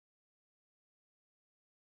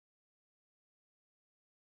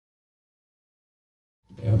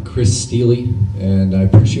I'm Chris Steele, and I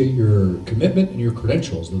appreciate your commitment and your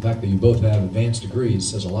credentials. The fact that you both have advanced degrees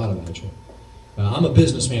says a lot about you. I'm a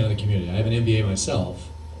businessman in the community. I have an MBA myself,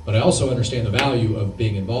 but I also understand the value of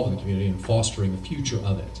being involved in the community and fostering the future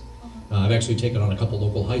of it. I've actually taken on a couple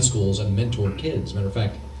local high schools and mentored kids. Matter of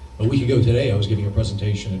fact, a week ago today, I was giving a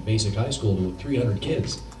presentation at Basic High School to 300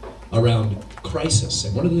 kids around crisis.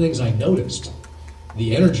 And one of the things I noticed,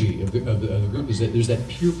 the energy of the group, is that there's that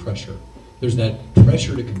peer pressure. There's that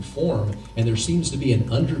pressure to conform, and there seems to be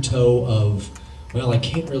an undertow of, well, I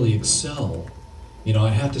can't really excel. You know, I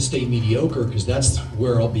have to stay mediocre because that's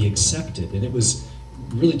where I'll be accepted. And it was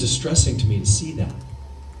really distressing to me to see that.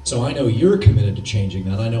 So I know you're committed to changing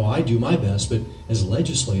that. I know I do my best, but as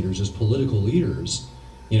legislators, as political leaders,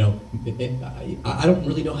 you know, I don't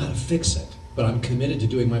really know how to fix it, but I'm committed to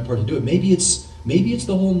doing my part to do it. Maybe it's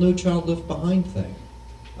the whole No Child Left Behind thing.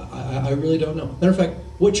 I really don't know. Matter of fact,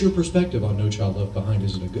 what's your perspective on No Child Left Behind?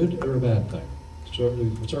 Is it a good or a bad thing? Let's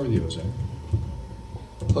start with you, Jose.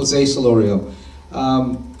 Jose Solorio.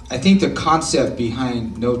 I think the concept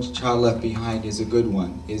behind No Child Left Behind is a good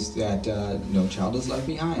one, is that no child is left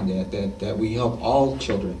behind, that we help all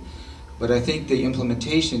children. But I think the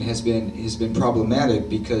implementation has been problematic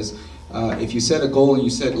because if you set a goal and you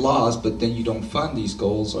set laws, but then you don't fund these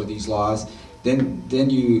goals or these laws, then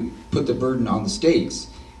you put the burden on the states.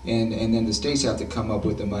 And then the states have to come up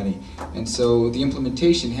with the money. And so the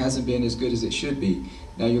implementation hasn't been as good as it should be.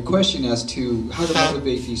 Now your question as to how to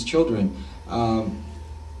motivate these children,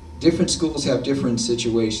 different schools have different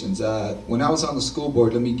situations. When I was on the school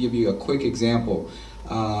board, let me give you a quick example.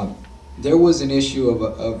 There was an issue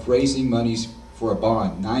of raising monies for a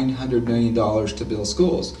bond, $900 million to build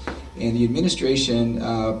schools. And the administration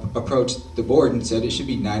approached the board and said it should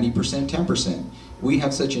be 90%, 10%. We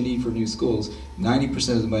have such a need for new schools.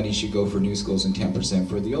 90% of the money should go for new schools and 10%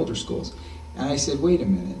 for the older schools. And I said, wait a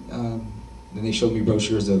minute. Then they showed me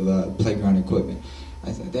brochures of playground equipment.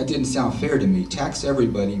 I thought, that didn't sound fair to me. Tax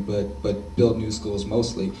everybody, but build new schools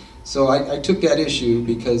mostly. So I took that issue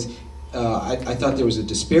because I thought there was a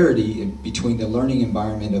disparity between the learning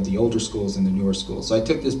environment of the older schools and the newer schools. So I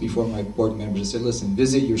took this before my board members and said, listen,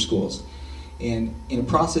 visit your schools. And in a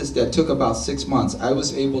process that took about 6 months, I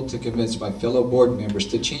was able to convince my fellow board members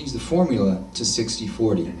to change the formula to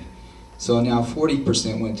 60-40. So now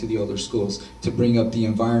 40% went to the older schools to bring up the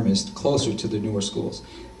environments closer to the newer schools.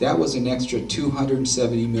 That was an extra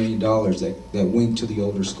 $270 million that went to the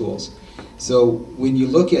older schools. So when you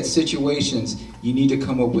look at situations, you need to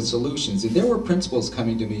come up with solutions. And there were principals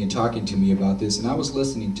coming to me and talking to me about this, and I was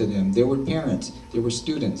listening to them. There were parents, there were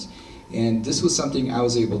students. And this was something I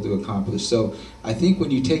was able to accomplish. So I think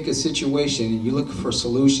when you take a situation and you look for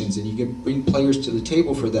solutions and you can bring players to the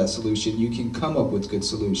table for that solution, you can come up with good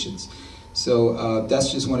solutions. So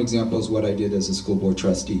that's just one example of what I did as a school board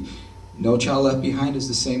trustee. No Child Left Behind is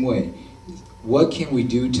the same way. What can we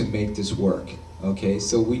do to make this work? Okay,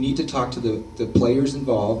 so we need to talk to the players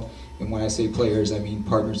involved. And when I say players, I mean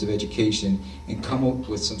partners of education, and come up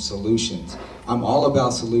with some solutions. I'm all about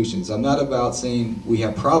solutions. I'm not about saying we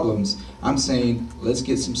have problems. I'm saying let's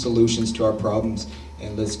get some solutions to our problems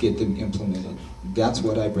and let's get them implemented. That's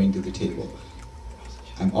what I bring to the table.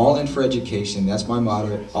 I'm all in for education. That's my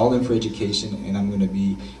motto, all in for education, and I'm going to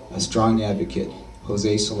be a strong advocate.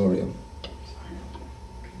 Jose Solorio.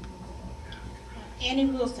 Annie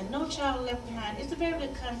Wilson, No Child Left Behind. It's a very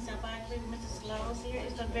good concept. I agree with Mrs. Lowe's here.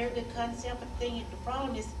 It's a very good concept. But the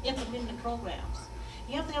problem is implementing the programs.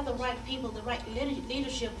 You have to have the right people, the right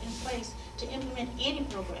leadership in place to implement any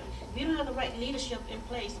program. If you don't have the right leadership in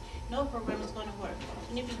place, no program is going to work.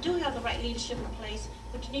 And if you do have the right leadership in place,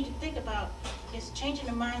 what you need to think about is changing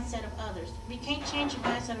the mindset of others. If you can't change the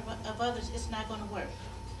mindset of others, it's not going to work.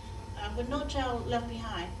 With No Child Left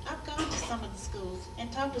Behind, I've gone to some of the schools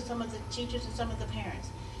and talked to some of the teachers and some of the parents.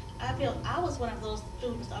 I feel I was one of those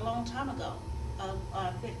students a long time ago.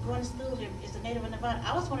 Going to school here is a native of Nevada.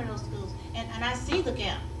 I was one of those schools, and I see the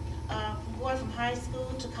gap. Going from high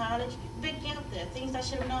school to college, big gap there. Things I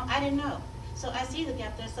should have known, I didn't know. So I see the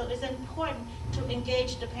gap there. So it's important to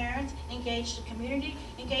engage the parents, engage the community,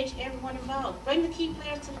 engage everyone involved. Bring the key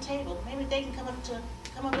players to the table. Maybe they can come up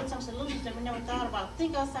with some solutions that we never thought about.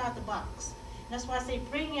 Think outside the box. And that's why I say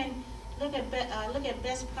bring in, look at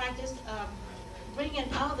best practice. Bring in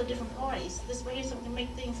all the different parties. This way, so we can make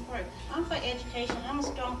things work. I'm for education. I'm a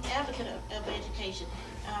strong advocate of education.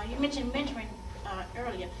 You mentioned mentoring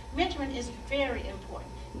earlier. Mentoring is very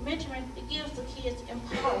important. Mentoring, it gives the kids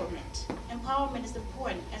empowerment. Empowerment is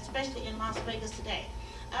important, especially in Las Vegas today.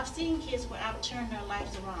 I've seen kids where I've turned their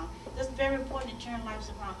lives around. That's very important to turn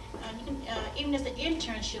lives around. You can, even as an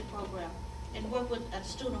internship program, and work with a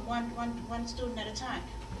student, one student at a time.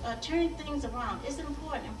 Turning things around, it's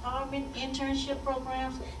important. Empowerment, internship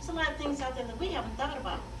programs, there's a lot of things out there that we haven't thought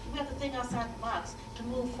about. We have to think outside the box to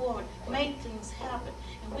move forward, make things happen,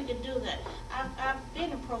 and we can do that. I've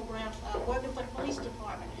been in programs working for the police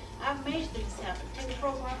department. I've made things happen, take a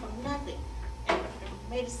program from nothing and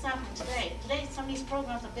made it something today. Today, some of these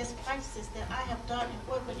programs are best practices that I have done and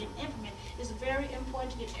worked with and implement. It's very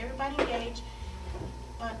important to get everybody engaged,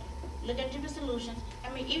 look at different solutions.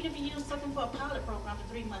 I mean, even if you use something for a pilot program for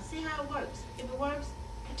 3 months, see how it works. If it works,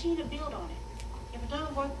 continue to build on it. If it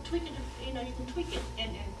doesn't work, tweak it, you know, you can tweak it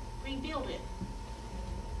and rebuild it.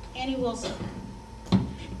 Annie Wilson.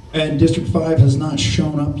 And District 5 has not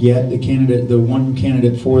shown up yet, the one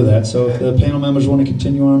candidate for that. So if the panel members want to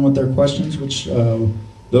continue on with their questions, which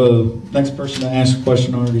the next person to ask a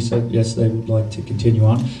question already said yes, they would like to continue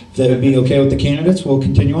on. If that would be okay with the candidates, we'll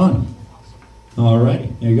continue on. All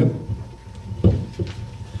righty, there you go.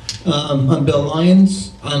 I'm Bill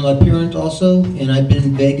Lyons. I'm a parent also, and I've been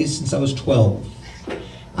in Vegas since I was 12.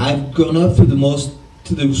 I've grown up through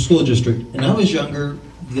the school district. And I was younger,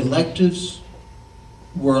 the electives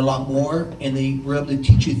were a lot more, and they were able to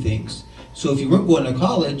teach you things. So if you weren't going to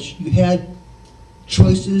college, you had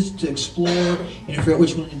choices to explore and figure out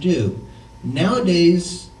which one to do.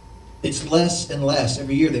 Nowadays, it's less and less.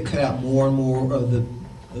 Every year they cut out more and more of the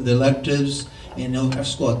electives and no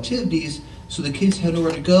after-school activities, so the kids have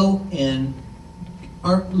nowhere to go and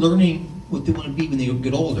aren't learning what they want to be when they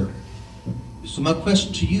get older. So my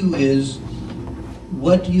question to you is,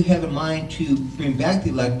 what do you have in mind to bring back the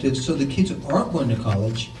electives so the kids who aren't going to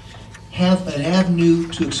college have an avenue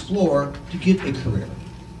to explore to get a career?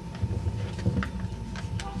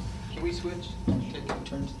 Can we switch? Take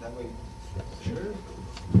turns that way. Sure.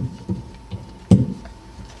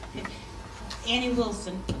 Annie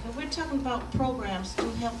Wilson. Okay, we're talking about programs to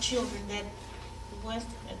help children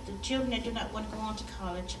the children that do not want to go on to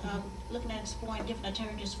college, looking at exploring different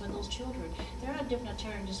alternatives for those children. There are different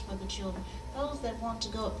alternatives for the children. Those that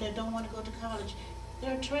don't want to go to college,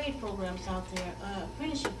 there are trade programs out there,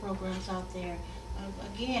 apprenticeship programs out there.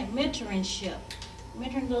 Again, mentorship,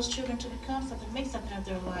 mentoring those children to become something, make something of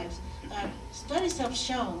their lives. Studies have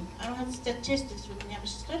shown, I don't have the statistics with me now, but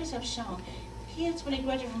studies have shown, kids when they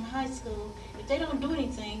graduate from high school, if they don't do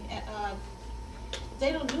anything,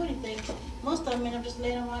 most of them end up just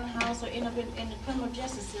laying around the house or end up in the criminal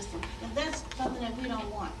justice system. And that's something that we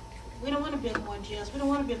don't want. We don't want to build more jails. We don't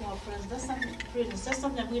want to build more prisons. That's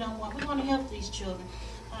something that we don't want. We want to help these children.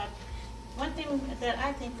 One thing that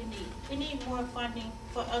I think we need more funding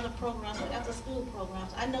for other programs, for after-school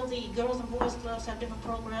programs. I know the Girls and Boys Clubs have different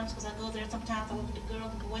programs because I go there sometimes. I work with the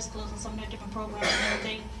Girls and Boys Clubs and some of their different programs and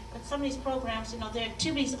everything. But some of these programs, you know, they're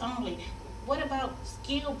activities only. What about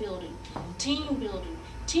skill building, team building,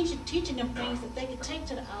 teaching them things that they can take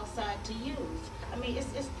to the outside to use? I mean,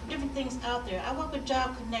 it's different things out there. I work with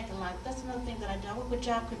Job Connect a lot. That's another thing that I do. I work with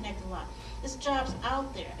Job Connect a lot. There's jobs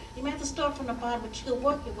out there. You may have to start from the bottom, but you can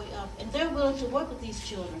work your way up. And they're willing to work with these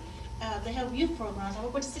children. They have youth programs. I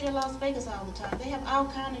work with the city of Las Vegas all the time. They have all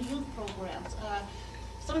kinds of youth programs.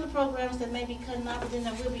 Some of the programs that may be cutting off, but then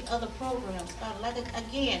there will be other programs.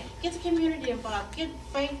 Again, get the community involved. Get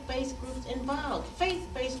faith-based groups involved.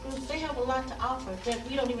 Faith-based groups, they have a lot to offer that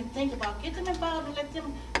we don't even think about. Get them involved and let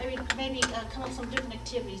them maybe come up with some different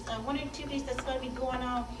activities. One of the activities that's going to be going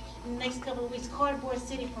on in the next couple of weeks, Cardboard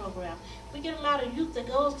City program. We get a lot of youth that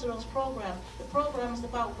goes to those programs. The program is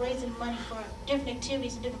about raising money for different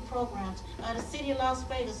activities and different programs. The city of Las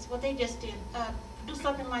Vegas, what they just did, do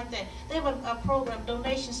something like that. They have a program,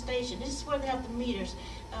 donation station. This is where they have the meters.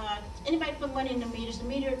 Anybody put money in the meters, the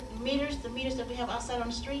meters that we have outside on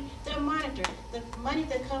the street, they're monitored. The money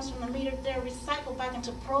that comes from the meter, they're recycled back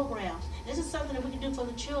into programs. This is something that we can do for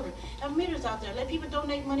the children. Have meters out there. Let people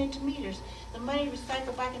donate money to meters. The money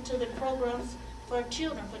recycled back into the programs for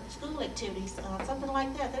children, for school activities, something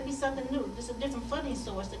like that. That'd be something new. This is a different funding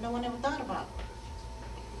source that no one ever thought about.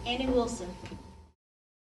 Annie Wilson.